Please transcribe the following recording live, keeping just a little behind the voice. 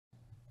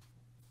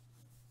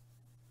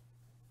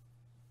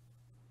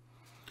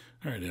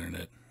All right,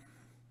 Internet,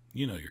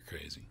 you know you're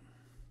crazy.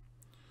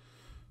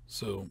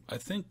 So I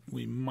think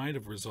we might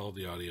have resolved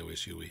the audio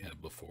issue we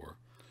had before.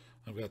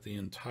 I've got the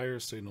entire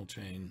signal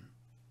chain,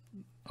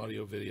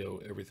 audio,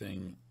 video,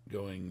 everything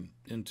going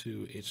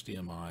into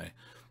HDMI.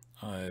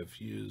 I've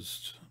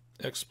used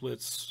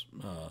XSplit's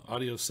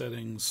audio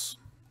settings.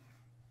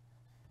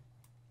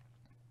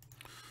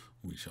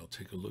 We shall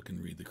take a look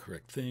and read the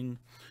correct thing.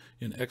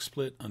 In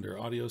XSplit, under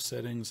audio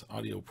settings,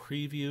 audio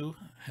preview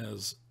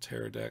has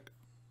Teradek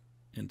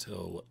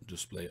Intel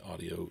display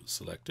audio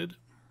selected.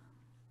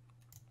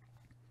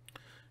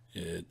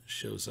 It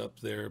shows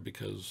up there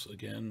because,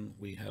 again,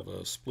 we have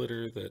a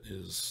splitter that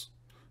is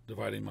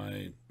dividing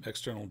my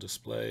external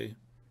display,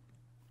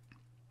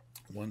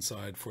 one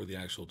side for the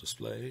actual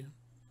display,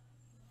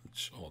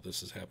 which all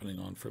this is happening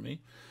on for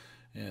me,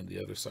 and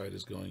the other side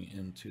is going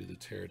into the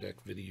Teradek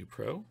VidiU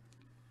Pro.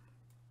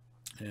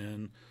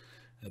 And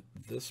at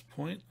this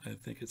point, I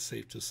think it's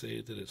safe to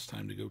say that it's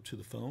time to go to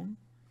the phone.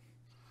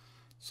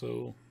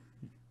 So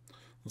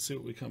let's see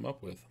what we come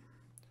up with.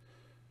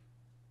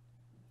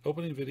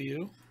 Opening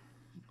VidiU.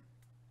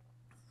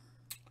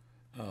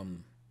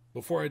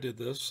 Before I did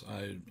this,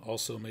 I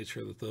also made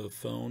sure that the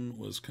phone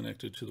was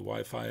connected to the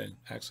Wi-Fi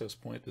access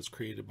point that's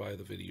created by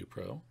the VidiU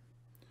Pro.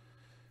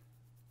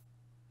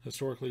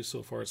 Historically,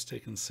 so far, it's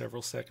taken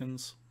several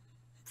seconds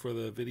for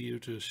the video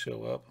to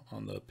show up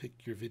on the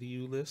Pick Your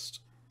VidiU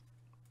list.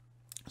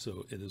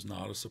 So it is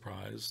not a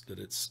surprise that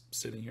it's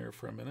sitting here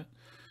for a minute.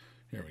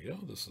 Here we go.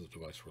 This is the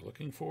device we're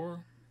looking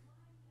for.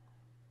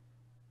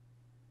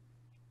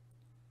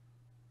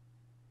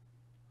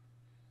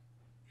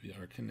 We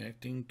are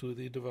connecting to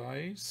the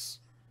device.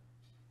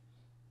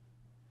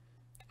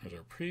 There's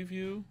our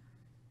preview.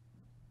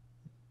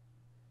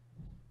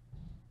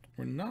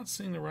 We're not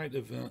seeing the right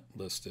event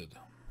listed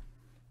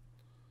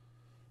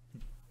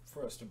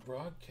for us to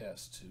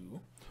broadcast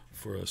to.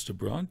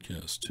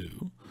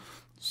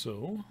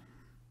 So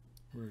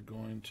we're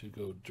going to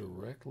go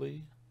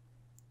directly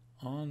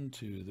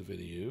onto the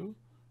video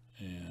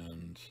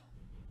and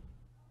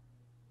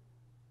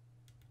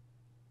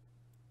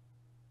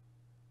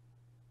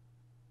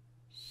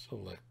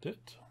select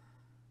it.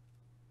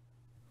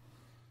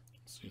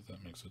 Let's see if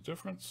that makes a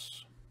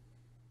difference.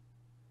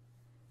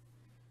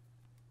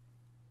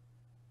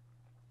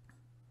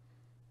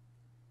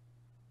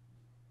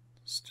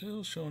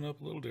 Still showing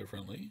up a little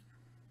differently.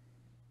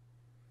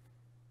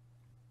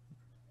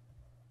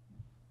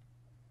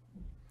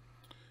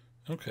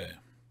 Okay,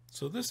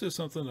 so this is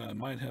something that I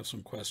might have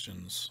some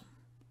questions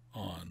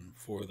on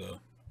for the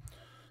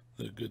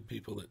good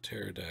people at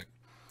Teradek.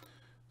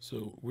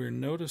 So we're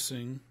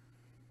noticing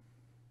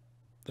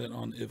that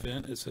on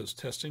event it says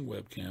testing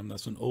webcam.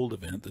 That's an old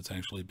event that's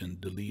actually been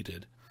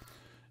deleted.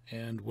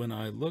 And when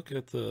I look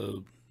at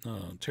the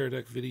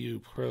Teradek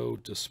VidiU Pro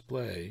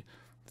display,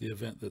 the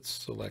event that's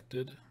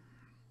selected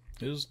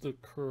is the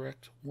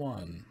correct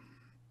one.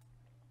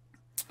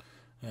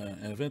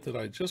 An event that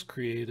I just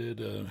created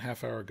a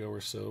half hour ago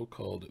or so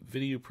called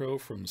VidiU Pro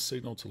from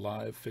Signal to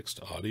Live Fixed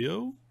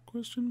Audio? ?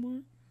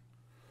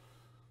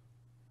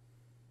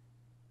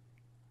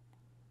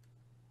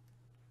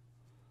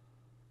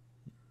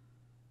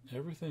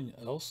 Everything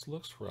else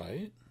looks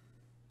right.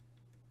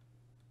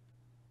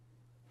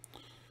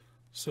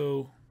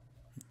 So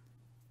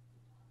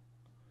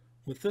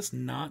with this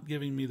not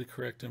giving me the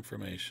correct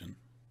information,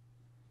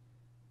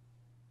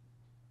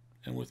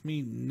 and with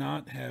me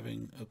not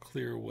having a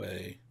clear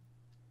way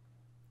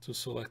to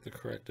select the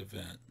correct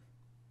event,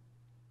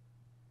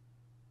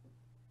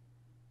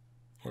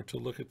 or to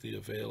look at the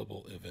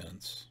available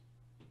events,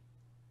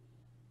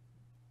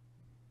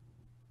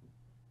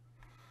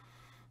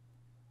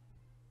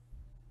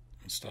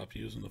 and stop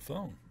using the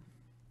phone.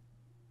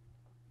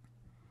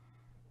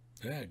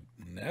 Dag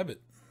nabbit.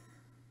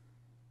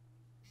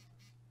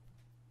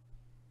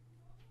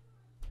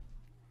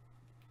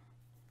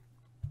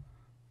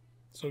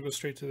 So I'll go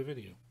straight to the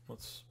video.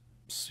 Let's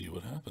see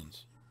what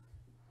happens.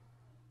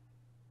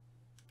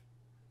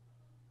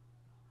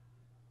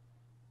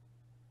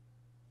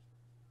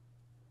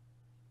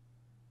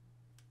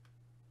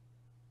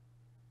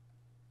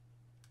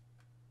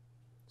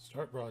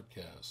 Start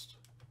broadcast.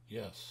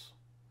 Yes.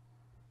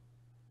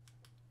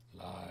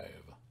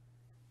 Live.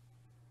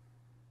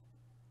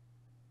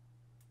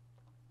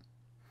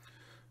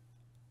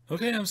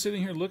 Okay, I'm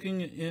sitting here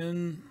looking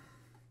in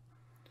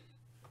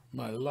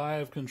my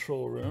live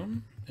control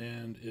room,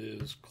 and it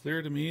is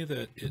clear to me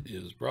that it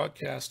is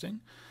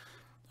broadcasting.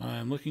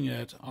 I'm looking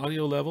at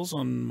audio levels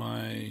on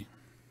my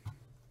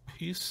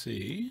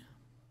PC,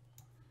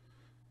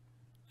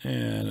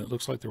 and it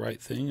looks like the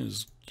right thing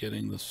is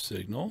getting the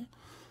signal.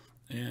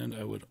 And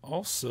I would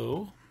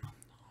also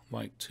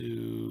like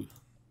to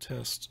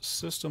test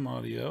system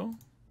audio.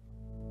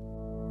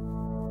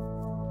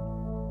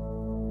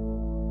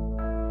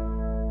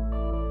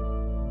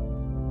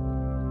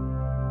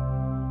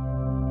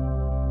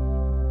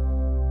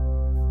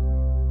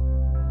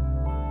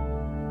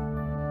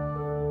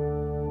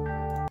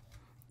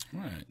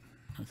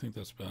 I think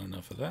that's about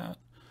enough of that.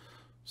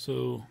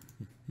 So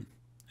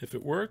if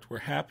it worked, we're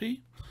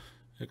happy.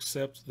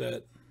 except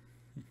that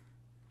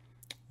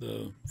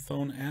the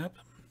phone app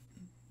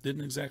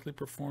didn't exactly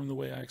perform the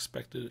way I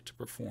expected it to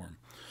perform.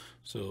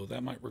 So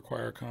that might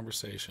require a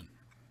conversation.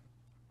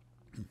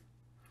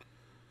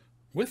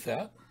 With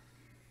that,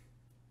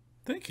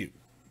 thank you,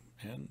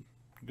 and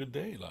good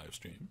day, live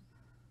stream.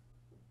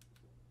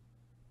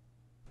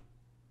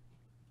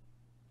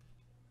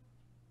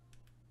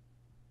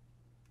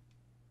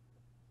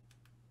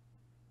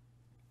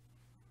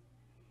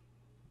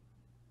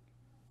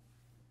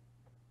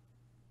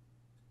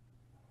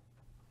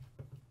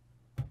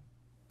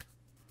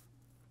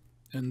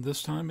 And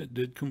this time it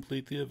did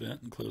complete the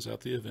event and close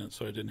out the event,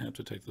 so I didn't have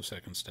to take the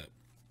second step.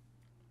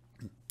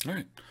 All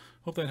right.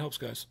 Hope that helps,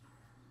 guys.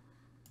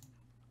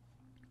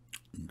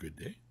 Good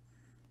day.